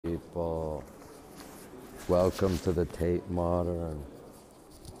people. Welcome to the Tate Modern.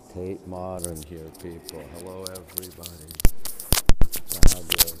 Tate Modern here, people. Hello, everybody.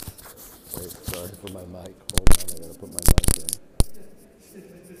 Fabulous. Wait, sorry for my mic. Hold on, I gotta put my mic in.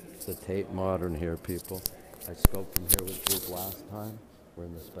 The Tate Modern here, people. I spoke from here with group last time. We're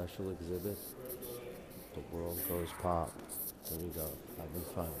in the special exhibit. The world goes pop. There you go. Having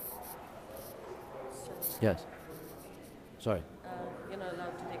fun. Yes. Sorry. You're not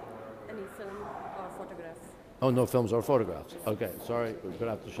allowed to take any film or photograph. Oh, no films or photographs. Okay, sorry. We're going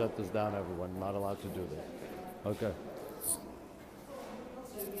to have to shut this down, everyone. Not allowed to do this. Okay.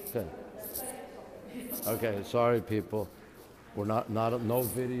 Okay. Okay, sorry, people. We're no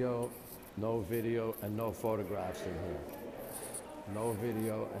video, and no photographs in here. No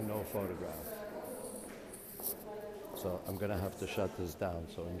video and no photographs. So I'm going to have to shut this down.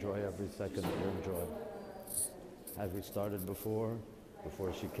 So enjoy every second that you enjoy. Had we started before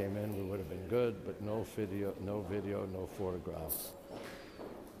she came in, we would have been good, but no video, no photographs.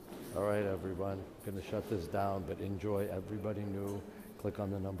 All right, everyone, going to shut this down, but enjoy everybody new. Click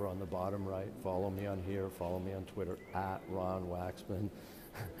on the number on the bottom right. Follow me on here. Follow me on Twitter, @RonWaxman.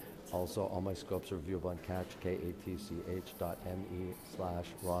 Also, all my scopes are viewable on catch,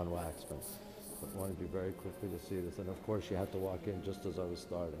 katch.me/RonWaxman. But I wanted you very quickly to see this. And of course, you had to walk in just as I was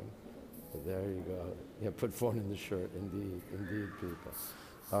starting. So there you go. Yeah, put phone in the shirt. Indeed, people.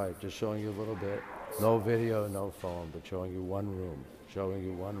 All right, just showing you a little bit. No video, no phone, but showing you one room.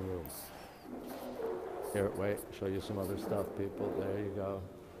 Here, wait, show you some other stuff, people. There you go.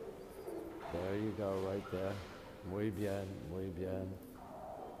 There you go, right there. Muy bien, muy bien.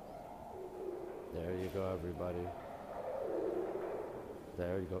 There you go, everybody.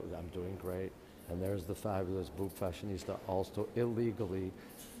 There you go. I'm doing great. And there's the fabulous Boop Fashionista, also illegally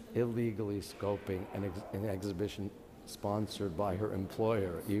scoping an exhibition sponsored by her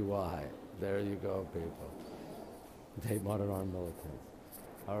employer, EY. There you go, people. Tate Modern Armed Militants.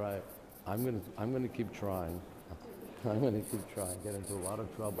 All right, I'm gonna keep trying. I'm gonna keep trying. Get into a lot of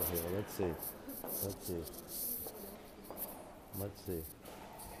trouble here. Let's see.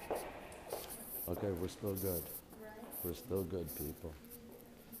 Okay, we're still good. We're still good, people.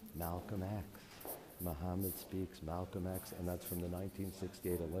 Malcolm X. Muhammad speaks, Malcolm X, and that's from the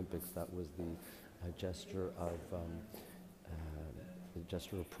 1968 Olympics. That was the gesture of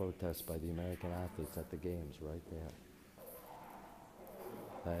protest by the American athletes at the games, right there.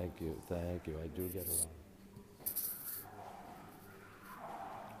 Thank you. I do get it on.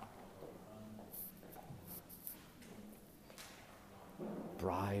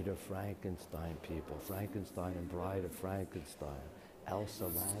 Bride of Frankenstein, people. Frankenstein and Bride of Frankenstein. Elsa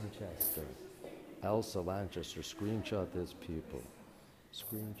Lanchester, screenshot this, people.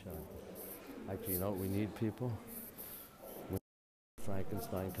 Screenshot. Actually, you know what we need, people? We need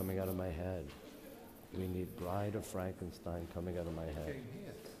Frankenstein coming out of my head. We need Bride of Frankenstein coming out of my head.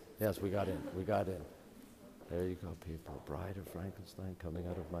 Yes, we got in. There you go, people. Bride of Frankenstein coming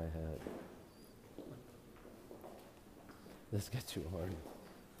out of my head. This gets too hard.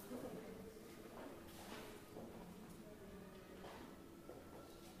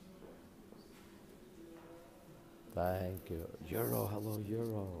 Thank you. Euro, hello,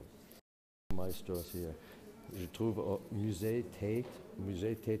 Euro. Maestros here. Je trouve au musée Tate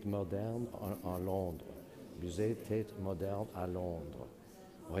Modern à Londres. Musée Tate Modern à Londres.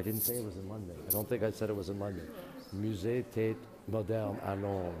 Oh, I didn't say it was in London. I don't think I said it was in London. Musée Tate Modern à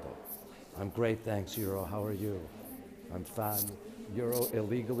Londres. I'm great, thanks, Euro. How are you? I'm fine. Euro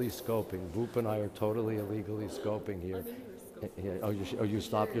illegally scoping. Boop and I are totally illegally scoping here. You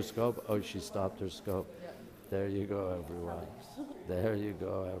stopped your scope? Oh, she stopped her scope. Yeah. There you go, everyone.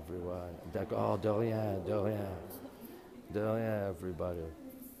 Oh, Dorian, everybody.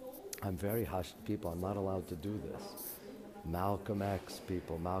 I'm very hushed, people. I'm not allowed to do this. Malcolm X,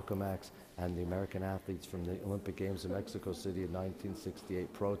 people. Malcolm X and the American athletes from the Olympic Games in Mexico City in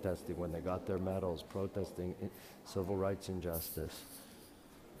 1968 protesting when they got their medals, protesting civil rights injustice.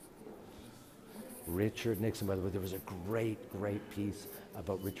 Richard Nixon, by the way, there was a great piece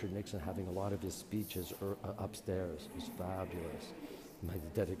about Richard Nixon having a lot of his speeches upstairs. It was fabulous. My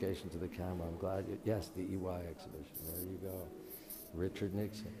dedication to the camera. I'm glad. Yes, the EY exhibition. There you go. Richard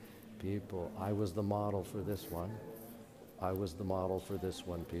Nixon. People, I was the model for this one.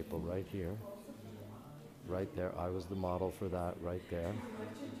 People, right here. Right there. I was the model for that right there.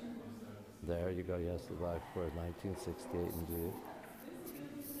 There you go. Yes, the Black Forest, 1968 indeed.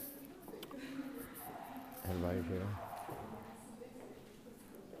 And right here,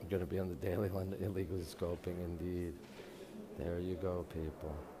 I'm going to be on the Daily London illegally scoping, indeed. There you go,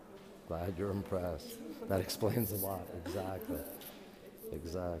 people. Glad you're impressed. That explains a lot, exactly.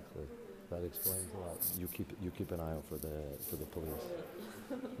 Exactly. That explains a lot. You keep an eye out for the police.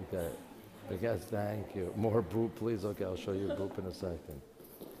 Okay. Yes, thank you. More Boop, please. Okay, I'll show you Boop in a second.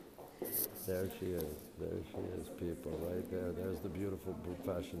 There she is. There she is, people. Right there. There's the beautiful Boop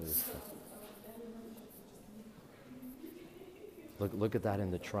fashionista. Look at that in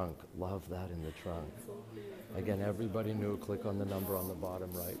the trunk. Love that in the trunk. Again, everybody new. Click on the number on the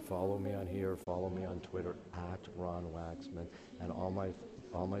bottom right. Follow me on here. Follow me on Twitter at RonWaxman, and all my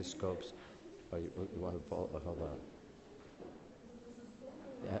scopes. Oh, you want to follow? Hold on.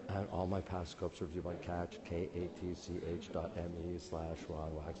 And all my past scopes review by catch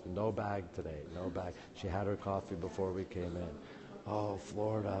katch.me/RonWaxman. No bag today. No bag. She had her coffee before we came in. Oh,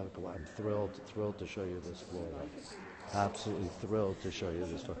 Florida! I'm thrilled to show you this Florida. Absolutely thrilled to show you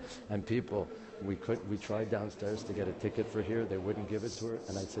this store. And people, we tried downstairs to get a ticket for here. They wouldn't give it to her.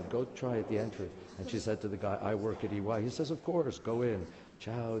 And I said, go try at the entry. And she said to the guy, I work at EY. He says, of course, go in.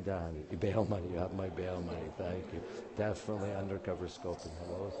 Ciao, Danny. Bail money. You have my bail money. Thank you. Definitely undercover scoping.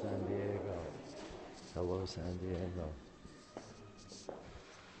 Hello, San Diego. Hello, San Diego.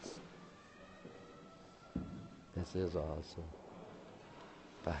 This is awesome.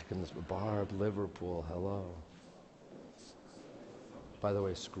 Back in this Barb, Liverpool. Hello. By the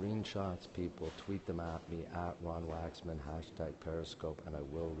way, screenshots, people, tweet them at me, at RonWaxman, #Periscope, and I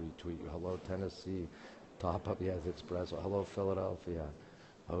will retweet you. Hello, Tennessee. Top up, yes, Espresso. Hello, Philadelphia.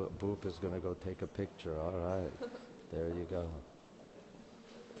 Oh, Boop is going to go take a picture. All right. There you go.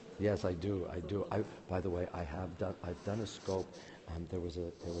 Yes, I do. By the way, I've done a scope. There was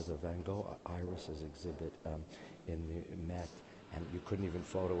a Van Gogh irises exhibit in the Met. And you couldn't even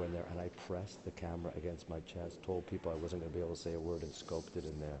photo in there. And I pressed the camera against my chest, told people I wasn't going to be able to say a word, and scoped it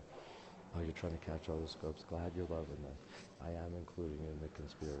in there. Oh, you're trying to catch all the scopes. Glad you're loving this. I am including you in the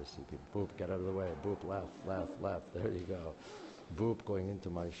conspiracy. People. Boop, get out of the way. Boop, left. There you go. Boop, going into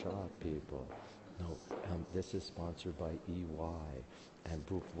my shop, people. No, this is sponsored by EY, and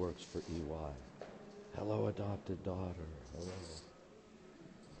Boop works for EY. Hello, adopted daughter. Hello.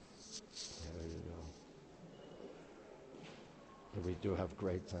 There you go. We do have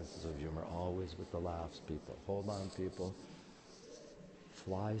great senses of humor, always with the laughs, people. Hold on, people.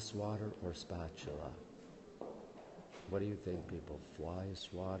 Fly swatter or spatula? What do you think, people? Fly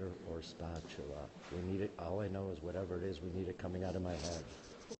swatter or spatula? We need it. All I know is whatever it is, we need it coming out of my head.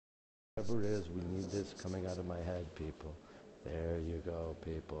 Whatever it is, we need this coming out of my head, people. There you go,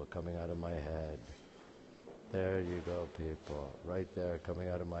 people, coming out of my head. There you go, people. Right there, coming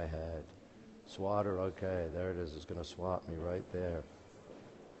out of my head. Swatter, okay, there it is. It's going to swat me right there.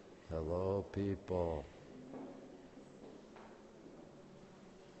 Hello, people.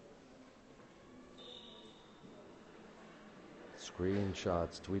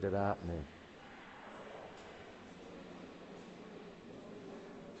 Screenshots, tweet it at me.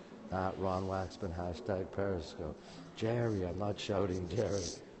 At RonWaxman, #Periscope. Jerry, I'm not shouting, Jerry.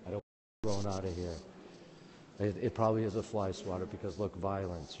 I don't want thrown out of here. It probably is a fly swatter because look,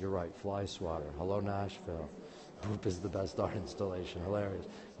 violence. You're right, fly swatter. Hello, Nashville. Boop is the best art installation. Hilarious.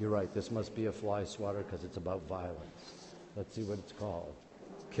 You're right, this must be a fly swatter because it's about violence. Let's see what it's called.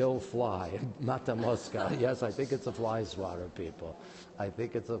 Kill fly. Mata mosca. Yes, I think it's a fly swatter, people. I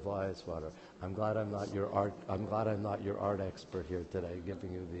think it's a fly swatter. I'm glad I'm not your art expert here today,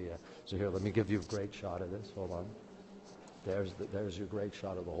 giving you the. So here, let me give you a great shot of this. Hold on. There's your great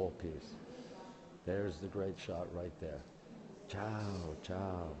shot of the whole piece. There's the great shot right there.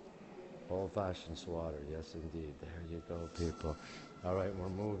 Ciao. Old-fashioned swatter, yes indeed. There you go, people. All right, we're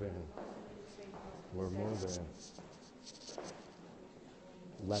moving.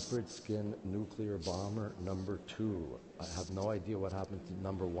 Leopard skin nuclear bomber number 2. I have no idea what happened to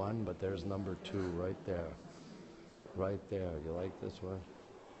number 1, but there's number 2 right there. Right there. You like this one?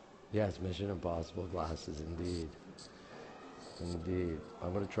 Yes, Mission Impossible glasses, indeed. Indeed.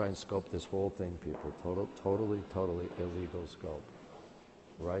 I'm going to try and scope this whole thing, people. Totally illegal scope.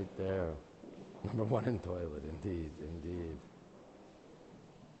 Right there. Number 1 in toilet, indeed.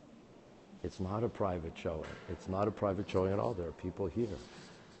 It's not a private showing. It's not a private showing at all. There are people here.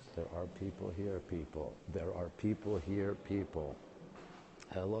 There are people here, people. There are people here, people.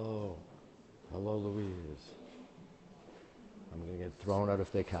 Hello. Hello, Louise. I'm going to get thrown out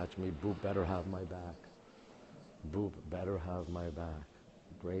if they catch me. Boop better have my back. Boop better have my back.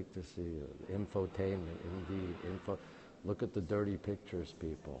 Great to see you. Infotainment, indeed. Look at the dirty pictures,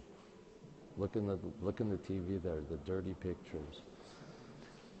 people. Look in the TV there, the dirty pictures.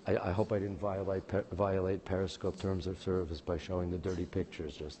 I hope I didn't violate Periscope terms of service by showing the dirty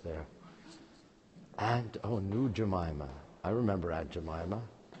pictures just there. And, new Jemima. I remember Aunt Jemima.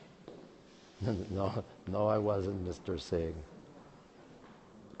 No, I wasn't, Mr. Singh.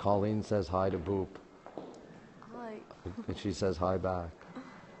 Colleen says hi to Boop. Hi. And she says hi back.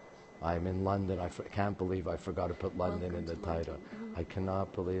 I'm in London. I can't believe I forgot to put London in the title. I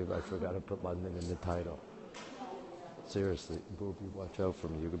cannot believe I forgot to put London in the title. Seriously, Boop, you watch out for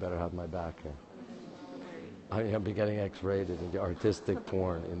me. You better have my back here. I'll be getting X-rated. Artistic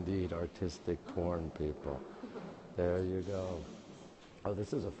porn, indeed. Artistic porn, people. There you go. Oh,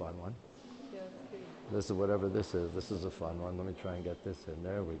 this is a fun one. Yes, This is whatever this is. This is a fun one. Let me try and get this in.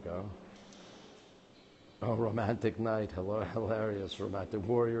 There we go. Oh, romantic night. Hello, hilarious romantic.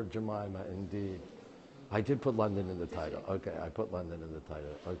 Warrior Jemima, indeed. I did put London in the title. Okay, I put London in the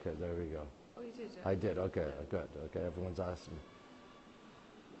title. Okay, there we go. Oh, you did, yeah? I did. Okay, good. Okay, everyone's asking.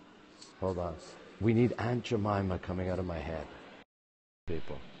 Hold on. We need Aunt Jemima coming out of my head,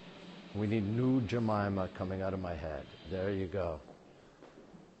 people. We need new Jemima coming out of my head. There you go.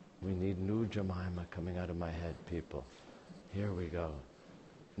 We need new Jemima coming out of my head, people. Here we go.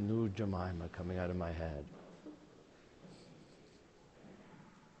 New Jemima coming out of my head.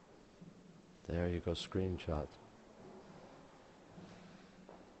 There you go, screenshot.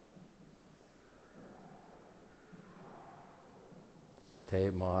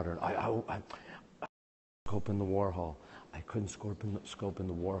 Tate Modern. I scope in the Warhol. I couldn't scope in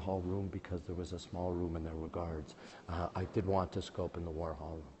the Warhol room because there was a small room and there were guards. I did want to scope in the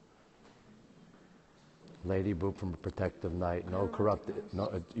Warhol room. Lady Boop from A Protective Night. No corrupt.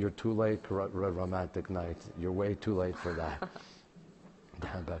 No, you're too late. Romantic night. You're way too late for that.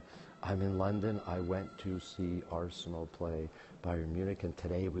 But I'm in London. I went to see Arsenal play Bayern Munich, and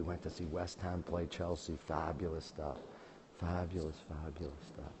today we went to see West Ham play Chelsea. Fabulous stuff. Fabulous, fabulous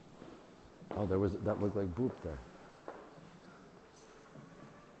stuff. Oh, that looked like Boop there.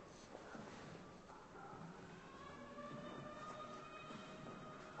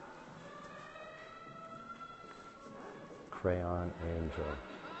 Crayon Angel.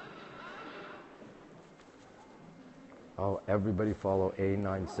 Oh, everybody follow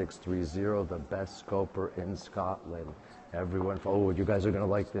A9630, the best scoper in Scotland. Everyone follow. Oh, you guys are going to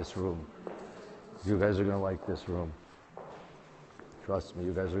like this room. You guys are going to like this room. Trust me,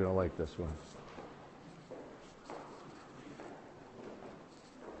 you guys are going to like this one.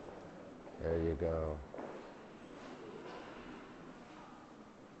 There you go.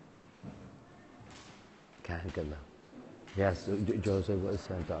 Can't get them. Yes, Jose was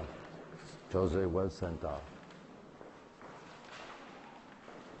sent off. Jose was sent off.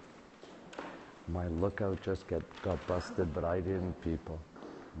 My lookout just got busted, but I didn't, people.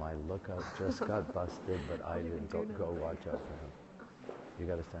 My lookout just got busted, but I didn't. Go watch out for him. You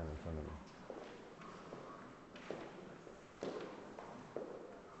got to stand in front of me.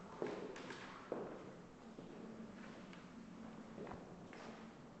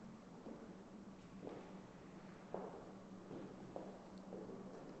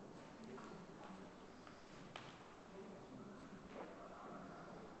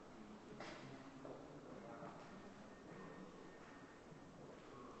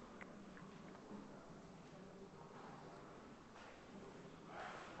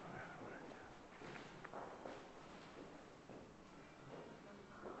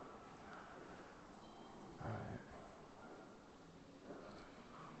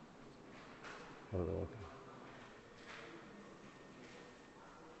 Okay.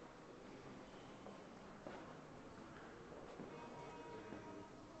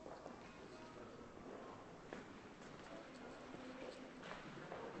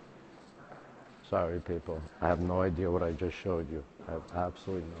 Sorry, people. I have no idea what I just showed you. I have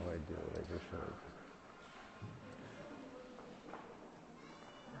absolutely no idea what I just showed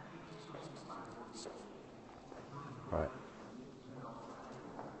you. All right.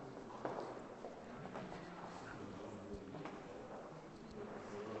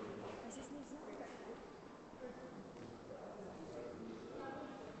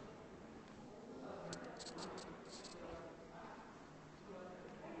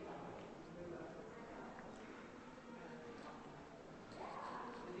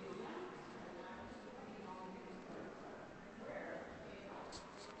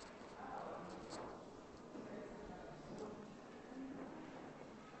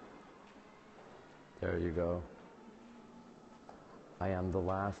 There you go. I am the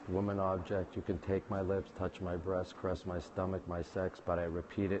last woman object. You can take my lips, touch my breast, caress my stomach, my sex, but I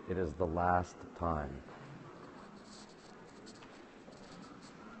repeat it, it is the last time.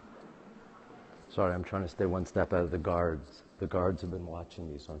 Sorry, I'm trying to stay one step ahead of the guards. The guards have been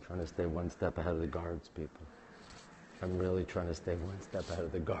watching me, so I'm trying to stay one step ahead of the guards, people. I'm really trying to stay one step ahead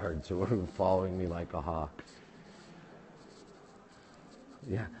of the guards who are following me like a hawk.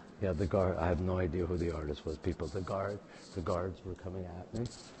 Yeah, Yeah, the guard. I have no idea who the artist was. People, the guards were coming at me,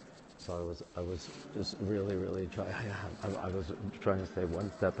 so I was just really trying. I was trying to stay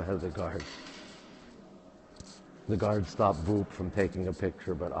one step ahead of the guard. The guard stopped Boop from taking a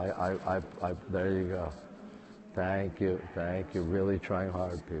picture, but there you go. Thank you. Really trying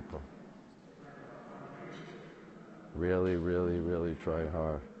hard, people. Really trying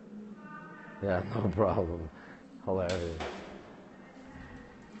hard. Yeah, no problem. Hilarious.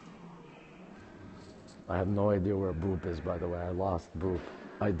 I have no idea where Boop is, by the way. I lost Boop.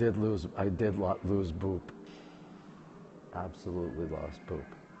 I did lose Boop. Absolutely lost Boop.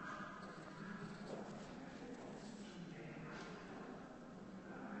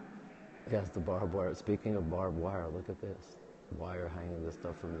 Yes, the barbed wire. Speaking of barbed wire, look at this. Wire hanging this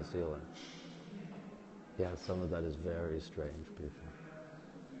stuff from the ceiling. Yeah, some of that is very strange, people.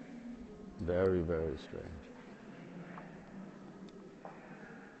 Very strange.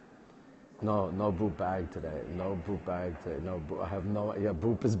 No Boop bag today. No Boop bag today. No, I have no. Yeah,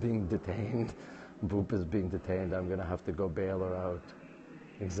 Boop is being detained. Boop is being detained. I'm gonna have to go bail her out.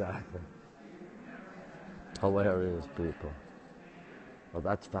 Exactly. Hilarious, people. Well,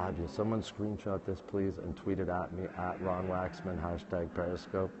 that's fabulous. Someone screenshot this, please, and tweet it at me at RonWaxman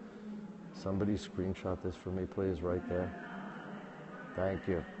 #Periscope. Somebody screenshot this for me, please, right there. Thank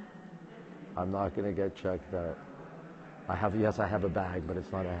you. I'm not gonna get checked out. Yes, I have a bag, but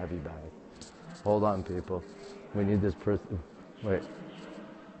it's not a heavy bag. Hold on, people. We need this person. Wait.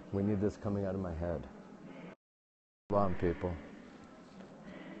 We need this coming out of my head. Hold on, people.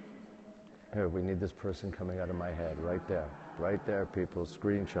 Here, we need this person coming out of my head. Right there. Right there, people.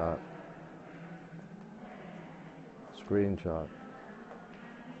 Screenshot. Screenshot.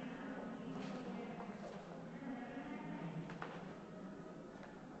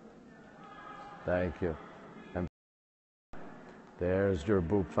 Thank you. And there's your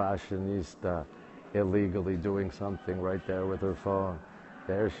Boop fashionista illegally doing something right there with her phone.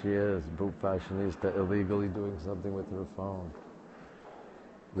 There she is, Boop fashionista illegally doing something with her phone.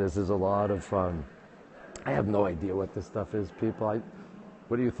 This is a lot of fun. I have no idea what this stuff is, people.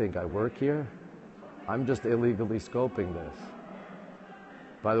 What do you think? I work here? I'm just illegally scoping this.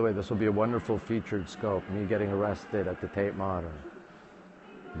 By the way, this will be a wonderful featured scope, me getting arrested at the Tate Modern.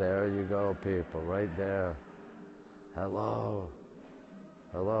 There you go, people, right there. Hello.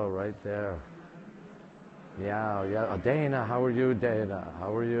 Hello, right there. Meow, yeah. Oh, Dana, how are you, Dana?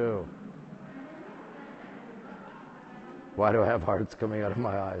 How are you? Why do I have hearts coming out of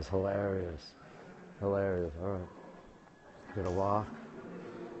my eyes? Hilarious. Hilarious. All right. Gonna walk.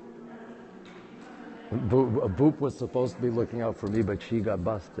 Boop was supposed to be looking out for me, but she got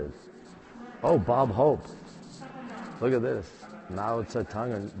busted. Oh, Bob Hope. Look at this. Mao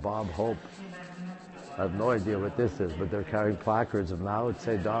Zedong and Bob Hope. I have no idea what this is, but they're carrying placards of Mao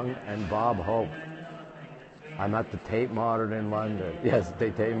Zedong and Bob Hope. I'm at the Tate Modern in London. Yes,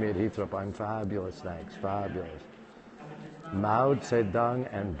 they take me at Heathrow. I'm fabulous, thanks. Fabulous. Mao Zedong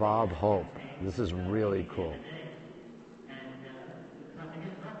and Bob Hope. This is really cool.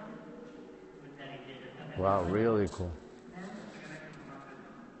 Wow, really cool.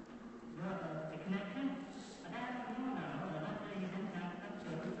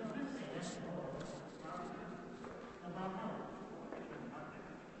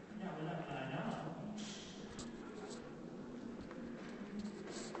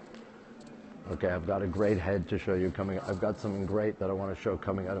 Okay, I've got a great head to show you coming. I've got something great that I want to show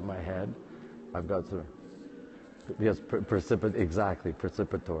coming out of my head. I've got some. Yes, exactly,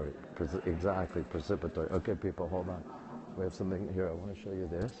 precipitory. Exactly, precipitory. Okay, people, hold on. We have something here. I want to show you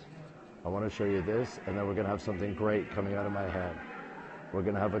this. I want to show you this, and then we're going to have something great coming out of my head. We're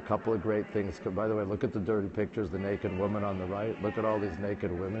going to have a couple of great things. By the way, look at the dirty pictures, the naked woman on the right. Look at all these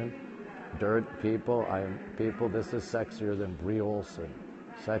naked women. People, this is sexier than Brie Olson.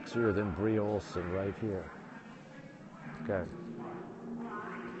 Sexier than Brie Olson right here. Okay.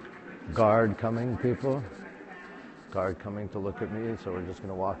 Guard coming, people. Guard coming to look at me, so we're just going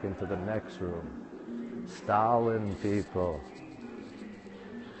to walk into the next room. Stalin, people.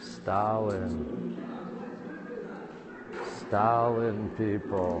 Stalin. Stalin,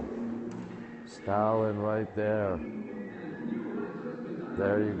 people. Stalin right there.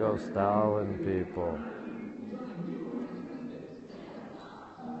 There you go, Stalin, people.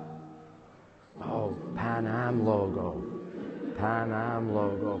 Oh, Pan Am logo. Pan Am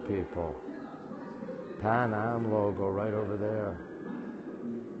logo, people. Pan Am logo right over there.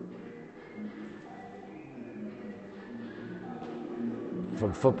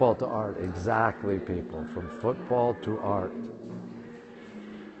 From football to art, exactly, people. From football to art.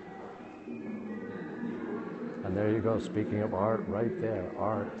 And there you go, speaking of art, right there,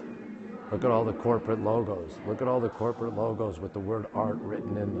 art. Look at all the corporate logos. Look at all the corporate logos with the word art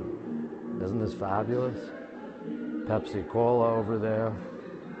written in them. Isn't this fabulous? Pepsi Cola over there.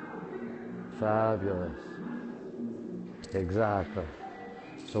 Fabulous. Exactly.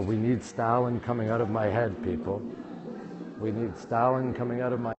 So we need Stalin coming out of my head, people. We need Stalin coming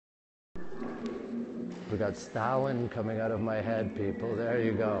out of my... We got Stalin coming out of my head, people. There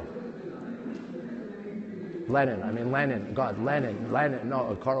you go. Lenin. God, Lenin.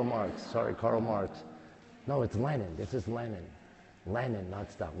 No, Karl Marx. Sorry, Karl Marx. No, it's Lenin. This is Lenin. Lenin, not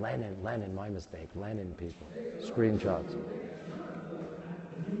Stalin. Lenin, my mistake. Lenin, people. Screenshots.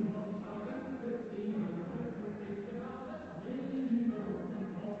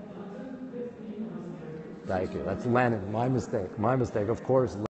 Thank you. That's Lenin. My mistake. Of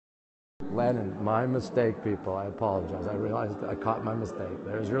course, Lenin. My mistake, people. I apologize. I realized I caught my mistake.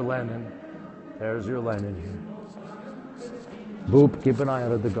 There's your Lenin. There's your Lenin here. Boop. Keep an eye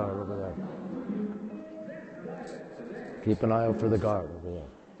out of the guard over there. Keep an eye out for the guard over there.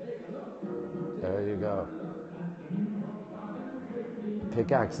 There you go.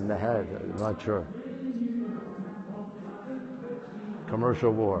 Pickaxe in the head. I'm not sure.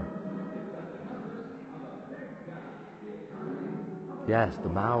 Commercial war. Yes, the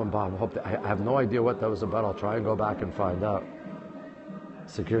Mao and Bob. I have no idea what that was about. I'll try and go back and find out.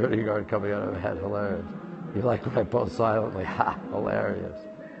 Security guard coming out of the head. Hilarious. You like when I post silently? Ha! Hilarious.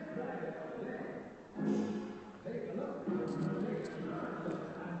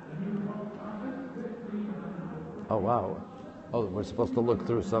 Oh, wow. Oh, we're supposed to look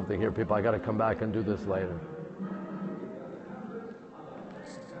through something here, people. I got to come back and do this later.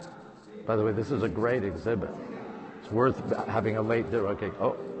 By the way, this is a great exhibit. It's worth having a late dinner. Okay.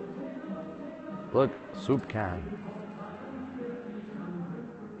 Oh, look, soup can.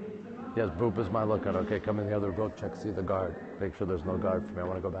 Yes, Boop is my lookout. Okay, come in the other room. Check, see the guard. Make sure there's no guard for me. I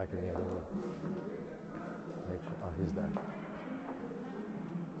want to go back in the other room. Make sure. Oh, he's there.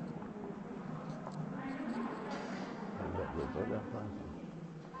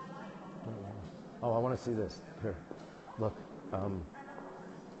 Oh, I want to see this. Here, look.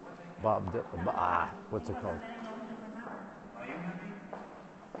 What's it called?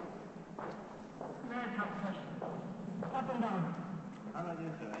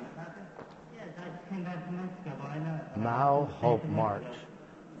 Mao Hope March.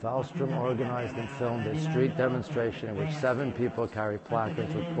 Falstrom organized and filmed a street demonstration in which 7 people carried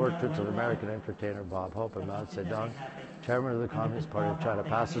placards with portraits of American entertainer Bob Hope and Mao Zedong, chairman of the Communist Party of China.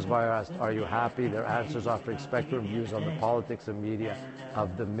 Passers-by are asked, "Are you happy?" Their answers offering spectrum views on the politics and media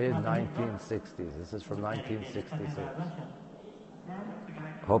of the mid-1960s. This is from 1966.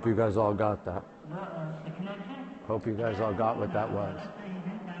 Hope you guys all got that. Hope you guys all got what that was.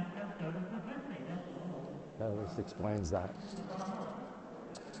 This explains that.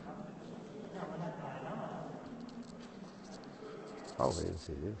 Oh, we didn't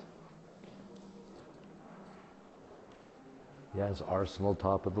see these. Yes, Arsenal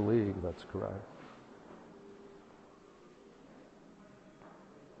top of the league. That's correct.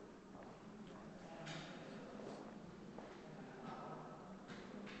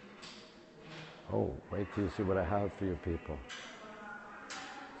 Oh, wait till you see what I have for you people.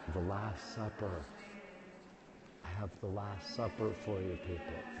 The Last Supper. I have the Last Supper for you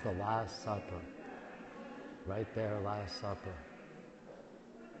people. The Last Supper. Right there, Last Supper.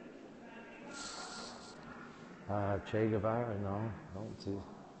 Che Guevara, no, I don't see.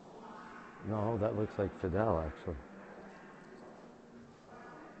 No, that looks like Fidel, actually.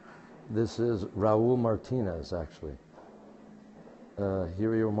 This is Raul Martinez, actually.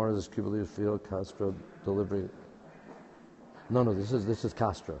 Here you are, more of this Cuba Leader Field Castro delivery. No, this is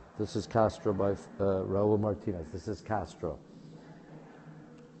Castro. This is Castro by Raul Martinez. This is Castro.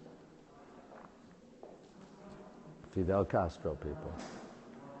 Fidel Castro, people.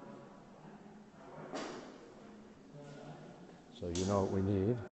 So you know what we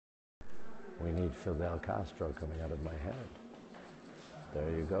need? We need Fidel Castro coming out of my head.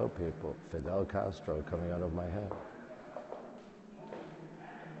 There you go, people. Fidel Castro coming out of my head.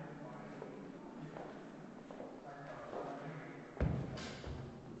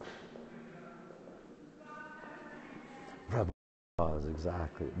 Rebel with a cause,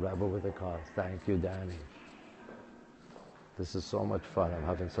 exactly. Rebel with a cause. Thank you, Danny. This is so much fun. I'm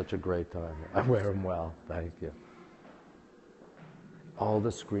having such a great time. I wear them well. Thank you. All the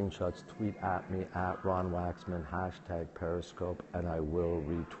screenshots, tweet at me, at RonWaxman, hashtag Periscope, and I will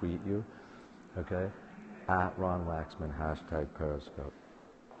retweet you, okay? At RonWaxman, hashtag Periscope.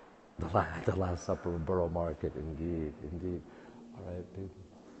 The Last Supper of Borough Market, indeed, indeed. All right, people,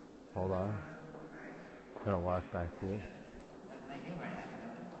 hold on. I'm gonna walk back here.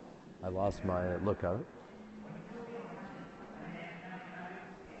 I lost my lookout.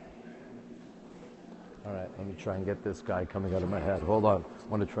 All right, let me try and get this guy coming out of my head. Hold on. I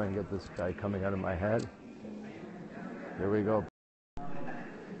want to try and get this guy coming out of my head. Here we go.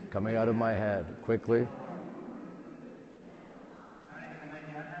 Coming out of my head. Quickly.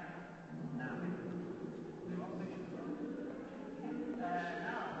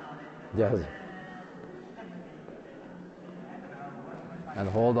 Yes. And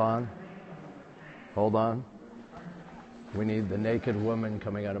hold on. Hold on. We need the naked woman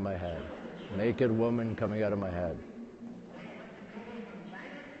coming out of my head. Naked woman coming out of my head.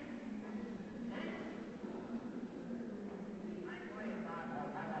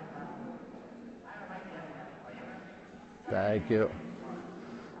 Thank you.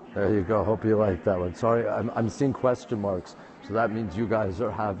 There you go. Hope you like that one. Sorry, I'm seeing question marks. So that means you guys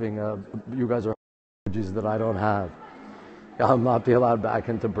are having allergies that I don't have. I'll not be allowed back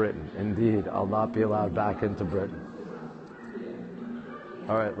into Britain. Indeed, I'll not be allowed back into Britain.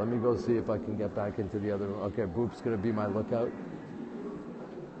 All right, let me go see if I can get back into the other room. Okay, Boop's going to be my lookout.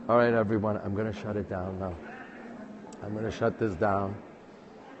 All right, everyone, I'm going to shut it down now. I'm going to shut this down.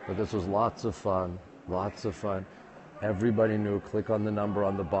 But this was lots of fun, lots of fun. Everybody knew, click on the number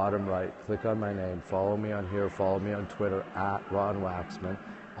on the bottom right, click on my name, follow me on here, follow me on Twitter, @RonWaxman.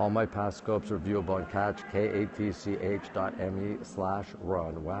 All my past scopes are viewable on catch,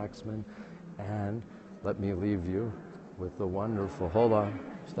 katch.me/RonWaxman. And let me leave you with the wonderful, hold on,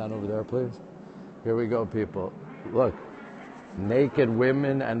 stand over there, please. Here we go, people. Look, naked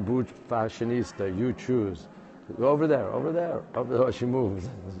women and boot fashionista, you choose. Over there, over there. Oh, she moves,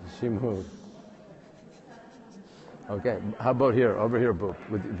 she moves. Okay, how about here, over here, Boop,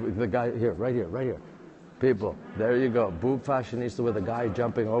 with the guy here, right here, right here. People, there you go, Boop fashionista with a guy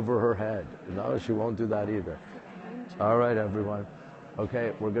jumping over her head. No, she won't do that either. All right, everyone.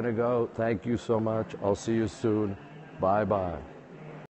 Okay, we're gonna go. Thank you so much. I'll see you soon. Bye-bye.